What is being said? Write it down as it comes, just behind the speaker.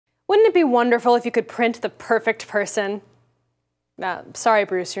Wouldn't it be wonderful if you could print the perfect person? Sorry,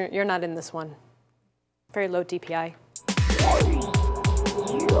 Bruce, you're not in this one. Very low DPI.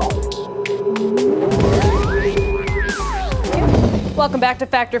 Welcome back to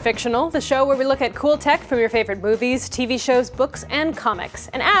Fact or Fictional, the show where we look at cool tech from your favorite movies, TV shows, books, and comics,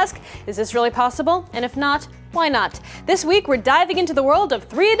 and ask, is this really possible? And if not, why not? This week, we're diving into the world of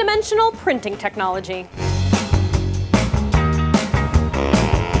three-dimensional printing technology.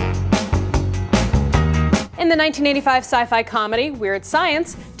 In the 1985 sci-fi comedy, Weird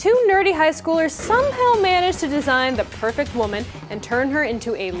Science, two nerdy high schoolers somehow managed to design the perfect woman and turn her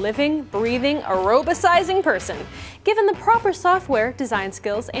into a living, breathing, aerobicizing person. Given the proper software, design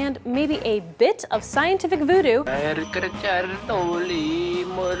skills, and maybe a bit of scientific voodoo,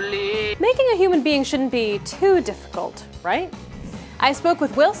 making a human being shouldn't be too difficult, right? I spoke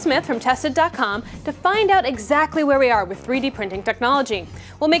with Will Smith from Tested.com to find out exactly where we are with 3D printing technology.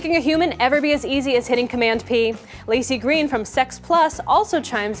 Will making a human ever be as easy as hitting Command P? Laci Green from Sex Plus also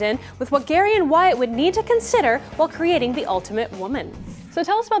chimes in with what Gary and Wyatt would need to consider while creating the ultimate woman. So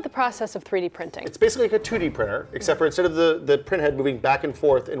tell us about the process of 3D printing. It's basically like a 2D printer, except for instead of the print head moving back and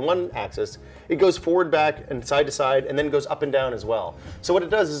forth in one axis, it goes forward, back, and side to side, and then goes up and down as well. So what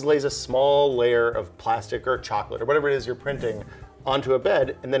it does is lays a small layer of plastic or chocolate or whatever it is you're printing onto a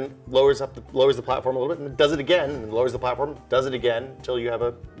bed, and then lowers the platform a little bit, and does it again, and lowers the platform, does it again, until you have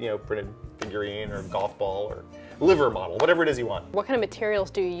a printed figurine or golf ball or liver model, whatever it is you want. What kind of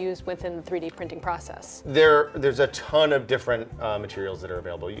materials do you use within the 3D printing process? There's a ton of different materials that are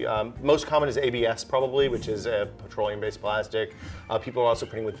available. Most common is ABS probably, which is a petroleum-based plastic. People are also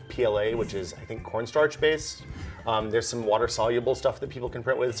printing with PLA, which is I think cornstarch-based. There's some water-soluble stuff that people can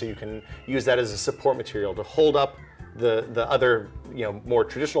print with, so you can use that as a support material to hold up the other more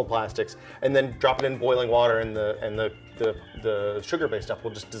traditional plastics, and then drop it in boiling water, and the sugar-based stuff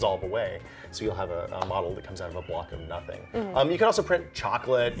will just dissolve away. So you'll have a model that comes out of a block of nothing. Mm-hmm. You can also print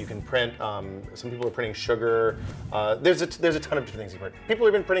chocolate. You can print. Some people are printing sugar. There's a ton of different things you print. People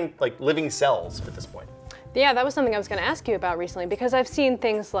have been printing like living cells at this point. Yeah, that was something I was going to ask you about recently, because I've seen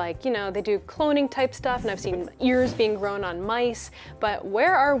things like, they do cloning type stuff, and I've seen ears being grown on mice, but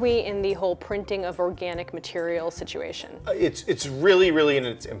where are we in the whole printing of organic material situation? It's really in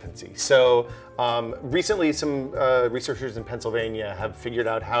its infancy. So recently some researchers in Pennsylvania have figured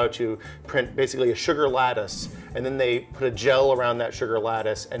out how to print basically a sugar lattice, and then they put a gel around that sugar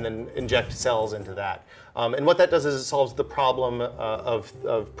lattice and then inject cells into that. And what that does is it solves the problem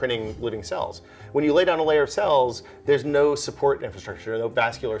of printing living cells. When you lay down a layer of cells, there's no support infrastructure, no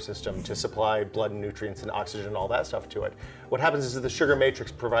vascular system to supply blood and nutrients and oxygen and all that stuff to it. What happens is that the sugar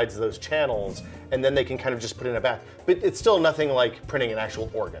matrix provides those channels, and then they can kind of just put in a bath. But it's still nothing like printing an actual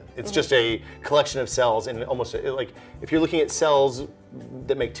organ. It's just a collection of cells, and almost like if you're looking at cells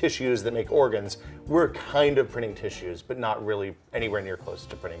that make tissues, that make organs, we're kind of printing tissues, but not really anywhere near close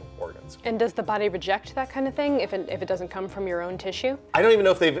to printing organs. And does the body reject that kind of thing if it doesn't come from your own tissue? I don't even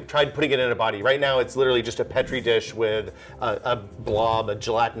know if they've tried putting it in a body. Right now it's literally just a Petri dish with a blob, a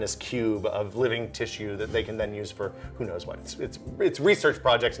gelatinous cube of living tissue that they can then use for who knows what. It's research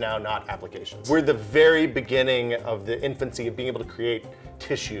projects now, not applications. We're the very beginning of the infancy of being able to create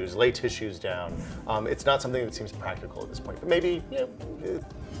tissues, lay tissues down. It's not something that seems practical at this point, but maybe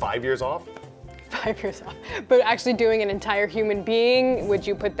 5 years off. 5 years off. But actually doing an entire human being, would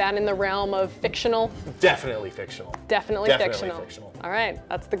you put that in the realm of fictional? Definitely fictional. Definitely fictional. All right,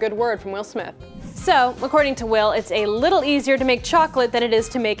 that's the good word from Will Smith. So, according to Will, it's a little easier to make chocolate than it is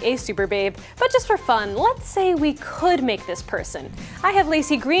to make a super babe. But just for fun, let's say we could make this person. I have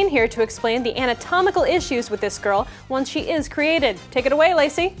Laci Green here to explain the anatomical issues with this girl once she is created. Take it away,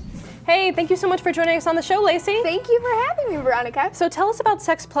 Laci. Hey, thank you so much for joining us on the show, Laci. Thank you for having me, Veronica. So tell us about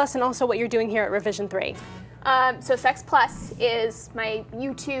Sex Plus and also what you're doing here at Revision 3. So Sex Plus is my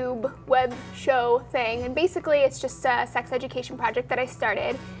YouTube web show thing, and basically it's just a sex education project that I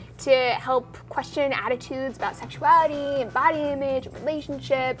started to help question attitudes about sexuality and body image,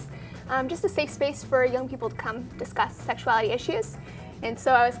 relationships, just a safe space for young people to come discuss sexuality issues. And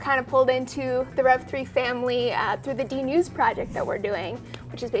so I was kind of pulled into the Rev3 family through the D News project that we're doing,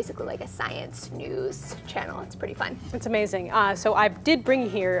 which is basically like a science news channel. It's pretty fun. It's amazing. So I did bring you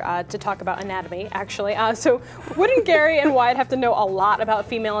here to talk about anatomy, actually. So wouldn't Gary and Wyatt have to know a lot about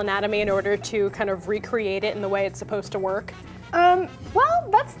female anatomy in order to kind of recreate it in the way it's supposed to work? Well,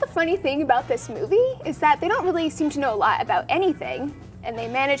 that's the funny thing about this movie, is that they don't really seem to know a lot about anything. and they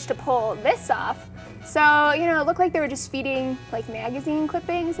managed to pull this off. So, you know, it looked like they were just feeding like magazine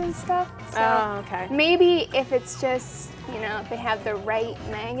clippings and stuff. So okay. maybe if it's just, you know, if they have the right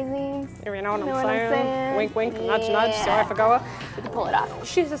magazines. You know what I'm saying? Wink, wink, nudge, nudge, so I forgot. You can pull it off.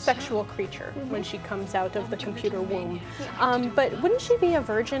 She's a sexual creature when she comes out of the computer womb. But wouldn't she be a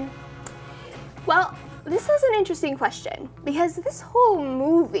virgin? Well, this is an interesting question because this whole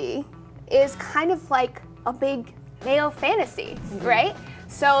movie is kind of like a big male fantasy, right?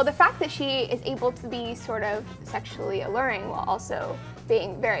 So the fact that she is able to be sort of sexually alluring while also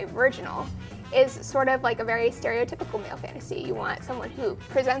being very virginal is sort of like a very stereotypical male fantasy. You want someone who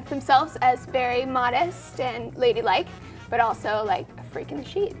presents themselves as very modest and ladylike, but also like a freak in the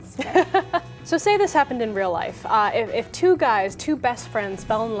sheets. Right? So say this happened in real life. If two guys, two best friends,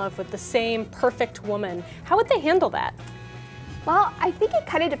 fell in love with the same perfect woman, how would they handle that? Well, I think it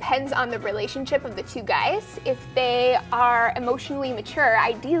kind of depends on the relationship of the two guys. If they are emotionally mature,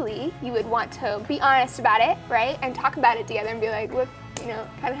 ideally, you would want to be honest about it, right? And talk about it together and be like, look, you know,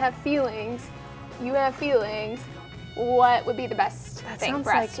 kind of have feelings. You have feelings. What would be the best thing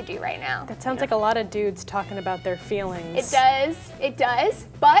for us to do right now? That sounds like a lot of dudes talking about their feelings. It does,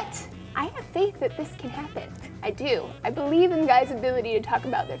 but I have faith that this can happen. I do. I believe in guys' ability to talk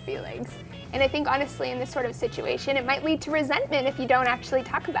about their feelings. And I think honestly in this sort of situation, it might lead to resentment if you don't actually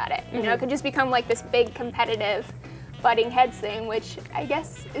talk about it. You know, it could just become like this big competitive butting heads thing, which I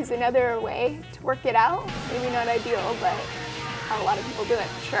guess is another way to work it out. Maybe not ideal, but how a lot of people do it,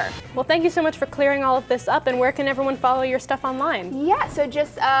 for sure. Well, thank you so much for clearing all of this up, and where can everyone follow your stuff online? Yeah, so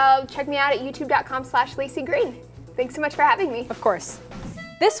just check me out at youtube.com/Laci Green. Thanks so much for having me. Of course.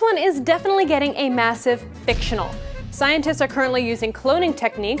 This one is definitely getting a massive fictional. Scientists are currently using cloning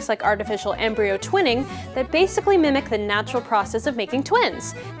techniques like artificial embryo twinning that basically mimic the natural process of making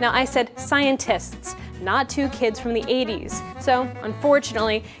twins. Now, I said scientists, not two kids from the 80s. So,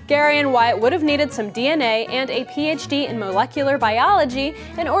 unfortunately, Gary and Wyatt would have needed some DNA and a PhD in molecular biology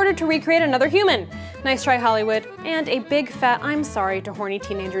in order to recreate another human. Nice try, Hollywood. And a big fat I'm sorry to horny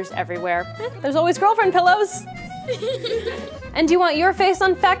teenagers everywhere. There's always girlfriend pillows. And do you want your face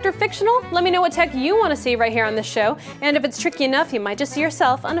on Fact or Fictional? Let me know what tech you want to see right here on this show. And if it's tricky enough, you might just see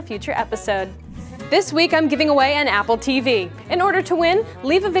yourself on a future episode. This week, I'm giving away an Apple TV. In order to win,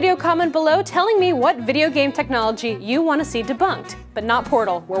 leave a video comment below telling me what video game technology you want to see debunked. But not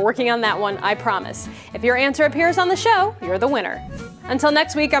Portal. We're working on that one, I promise. If your answer appears on the show, you're the winner. Until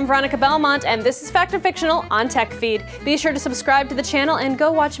next week, I'm Veronica Belmont, and this is Fact or Fictional on TechFeed. Be sure to subscribe to the channel and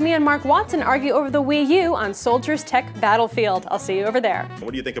go watch me and Mark Watson argue over the Wii U on Soldiers Tech Battlefield. I'll see you over there.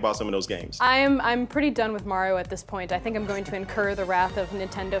 What do you think about some of those games? I'm pretty done with Mario at this point. I think I'm going to incur the wrath of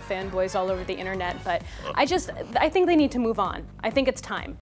Nintendo fanboys all over the internet, but I think they need to move on. I think it's time.